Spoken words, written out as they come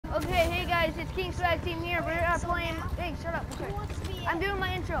it's King Swag Team here. We're playing. Hey, shut up. Okay. I'm doing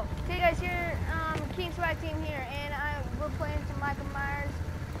my intro. Okay, guys, here, King Swag Team here, and we're playing some Michael Myers.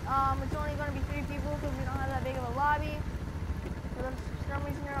 It's only going to be 3 people because we don't have that big of a lobby. For some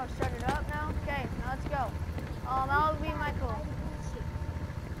reason, I'll shut it up now. Okay, now let's go. I'll be Michael.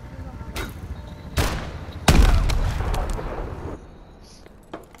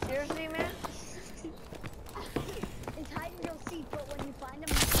 Seriously, man? It's hide and go seek, but when you find him,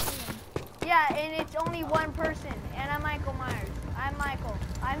 you kill him. Yeah, and it's only one person, and I'm Michael Myers. I'm Michael.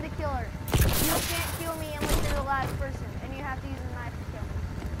 I'm the killer. You can't kill me unless you're the last person, and you have to use a knife to kill me.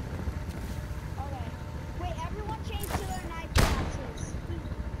 Okay. Wait, everyone change to their knife classes.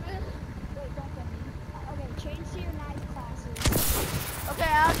 Wait, don't kill me. Okay, change to your knife classes.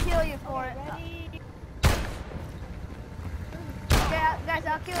 Okay, I'll kill you for it. Ready? Okay, guys,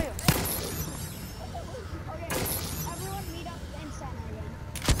 I'll kill you. Okay, everyone meet up in center again.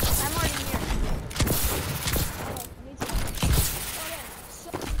 I'm already here. Okay, me too. Okay, so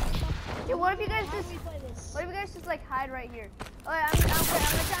Dude, what if you guys how just, do we play this? what if you guys just like hide right here? Okay, I'm gonna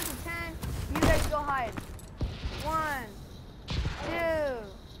count to 10. You guys go hide. 1,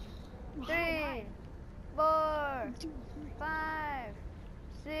 2, 3, 4, 5,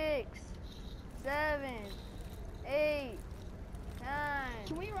 6, 7, 8, 9,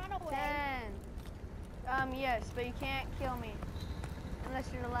 Can we run away? 10. Yes, but you can't kill me unless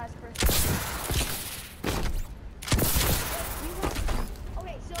you're the last person.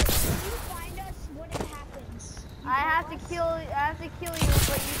 Okay, so when you find us, what happens? You I have kill to us? kill you,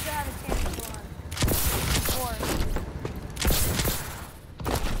 but you still have a chance to run. 4.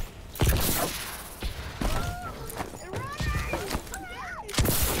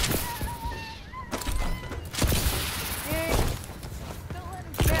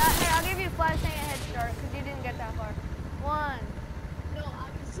 Dude, here, I'll give you a 5-second head start because you didn't get that far. 1. No, I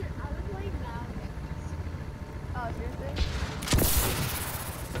was playing now. Oh, seriously?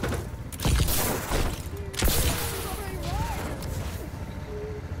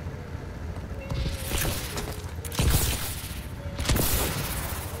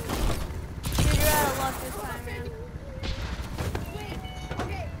 Dude, you're out of luck this time, man. Wait,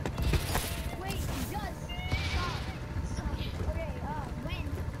 okay. Wait, just stop. Okay,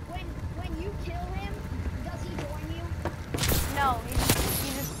 when you kill him, does he join you? No, he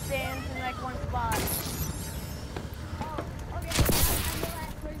just stands in like one spot. Oh, okay. I'm the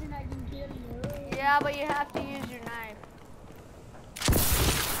last person I can kill you. Yeah, but you have to use your knife.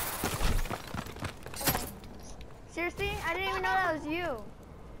 Okay. Seriously? I didn't even know that was you.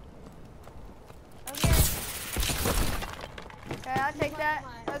 Okay. Okay, I'll take that.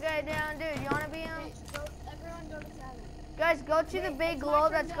 Okay, down, dude. You wanna be him? Everyone go to 7. Guys, go to the Wait, big it's my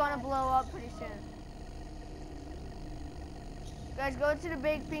globe turn that's to gonna hide. blow up pretty soon. Guys, go to the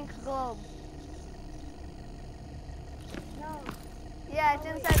big pink globe. No. Yeah, it's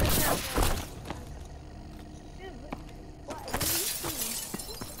inside the snow. Dude, what do you see?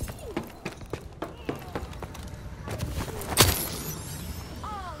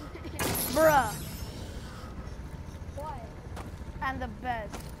 Oh, Bruh, what? I'm the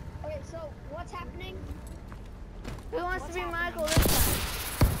best. Okay, so what's happening? Who wants to What's be happening? Michael this time?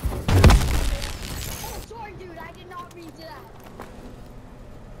 Oh, sorry, dude. I did not read that.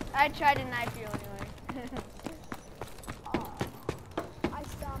 I tried to knife you anyway. I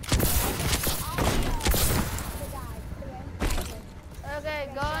stopped. I'll be the guy. Okay,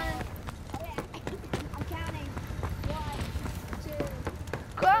 go on. Okay, I'm counting. 1, 2,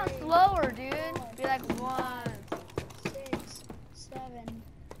 Go on slower, dude. Be like 1. 6, 7,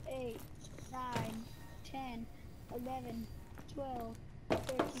 8, 9, 10, 11, 12,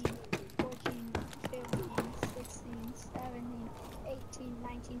 13, 14, 15, 16, 17, 18,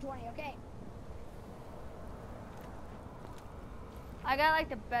 19, 20. Okay. I got like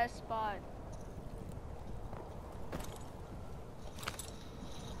the best spot.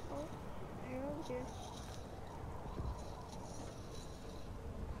 Oh, you're over here.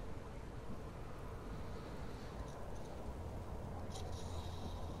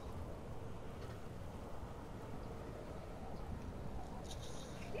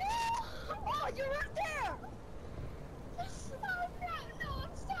 Oh, you're right there! Oh, no,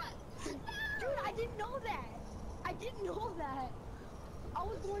 I'm stuck. Dude, I didn't know that. I didn't know that. I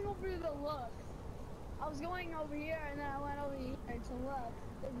was going over to look. I was going over here and then I went over here to look.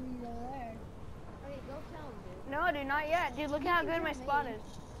 If he's over there. Okay, go tell him, dude. No, dude, not yet. Dude, look how good my spot is.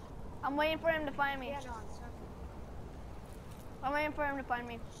 I'm waiting for him to find me. Yeah, no, I'm stuck. I'm waiting for him to find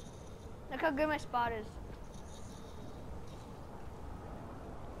me. Look how good my spot is.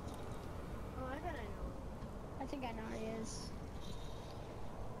 Oh, I think I know who he is.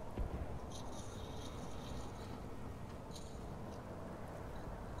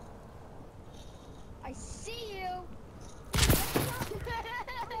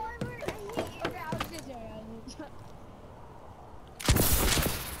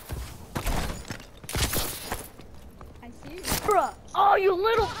 Bruh. Oh, you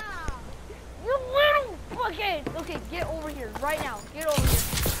little fucking. Okay, get over here right now. Get over here.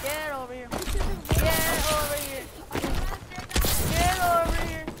 Get over here. Get over here. Get over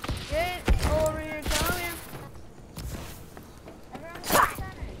here. Get over here. Come here.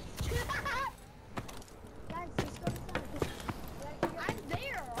 Guys, let's go to center. I'm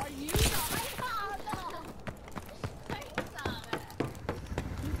there. Are you not?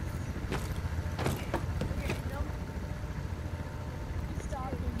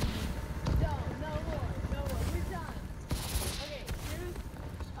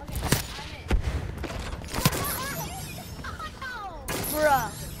 Bruh.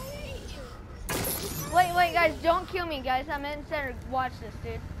 Wait, guys, don't kill me, guys. I'm in center. Watch this,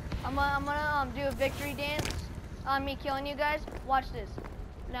 dude. I'm gonna do a victory dance on me killing you guys. Watch this.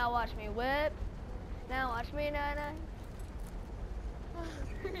 Now watch me whip. Now watch me na.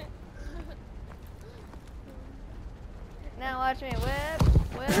 Now watch me whip.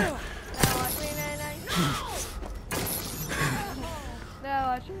 Now watch me na. Now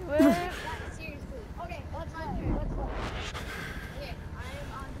watch me whip. Seriously. Okay, let's go. Okay, I am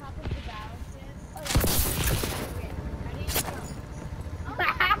on top of the battle stand. Okay, ready? Go.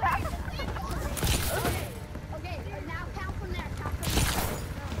 Okay, now count from there.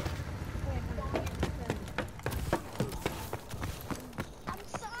 I'm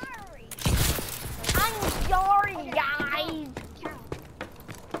sorry. I'm sorry, guys. Count.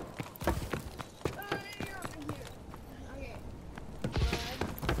 Okay.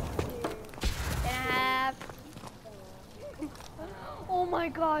 1, 2. Oh my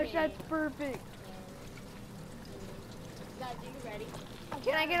gosh, that's perfect. Guys, are you ready?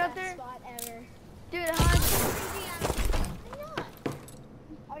 Can I get up there? Spot ever. Dude,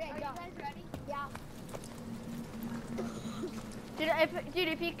 Okay, Are go. you guys ready? Yeah. Dude,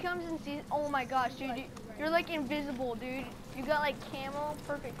 if he comes and sees, oh my gosh, dude, you're like invisible, dude. You got like camo,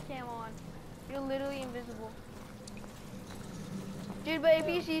 perfect camo on. You're literally invisible. Dude, but if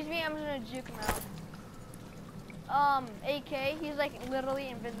he sees me, I'm just gonna juke him out. AK, he's like literally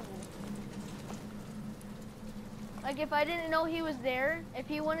invisible. Like if I didn't know he was there, if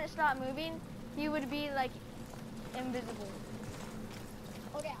he wouldn't stop moving, he would be like invisible.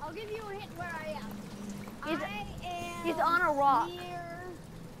 Okay, I'll give you a hint where I am. He's on a rock. Near...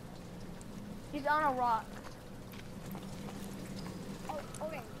 He's on a rock. Oh,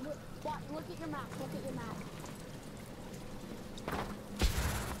 okay. Look at your map. Look at your map.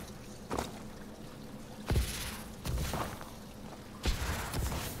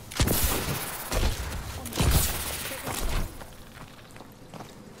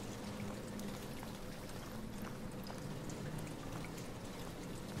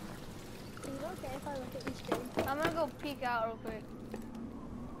 Okay, if I look at your screen. I'm gonna go peek out real quick.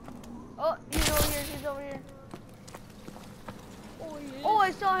 Oh, he's over here, he's over here. Oh, yeah. Oh,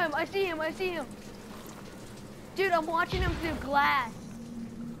 I saw him, I see him. Dude, I'm watching him through glass.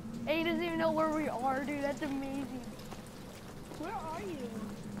 And he doesn't even know where we are, dude, that's amazing. Where are you?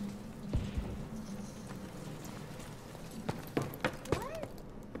 What?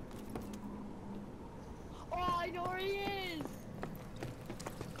 Oh, I know where he is.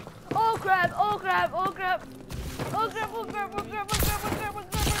 Oh crap.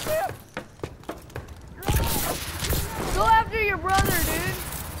 Go after your brother, dude.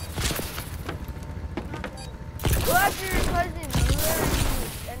 Go after your cousin.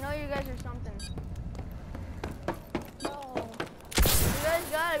 I know you guys are something. No. You guys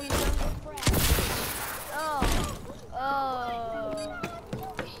gotta be something. Oh.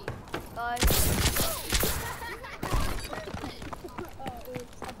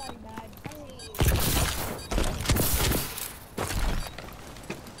 Oops, I thought he died.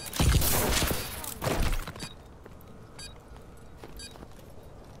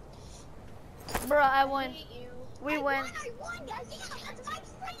 Bruh, I won. We win. I won, guys. Yeah, that's my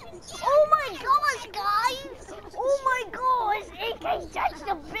friend. Yeah. Oh my gosh, guys! Oh my gosh! AK's such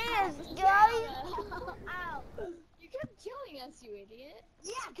the best, guys! Ow. You kept killing us, you idiot.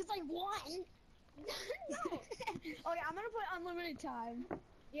 Yeah, because I won. No. Okay, I'm gonna put unlimited time.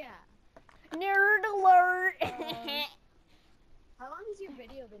 Yeah. Nerd alert! How long has your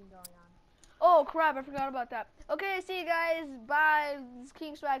video been going on? Oh crap, I forgot about that. Okay, see you guys. Bye. This is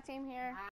King Swag Team here.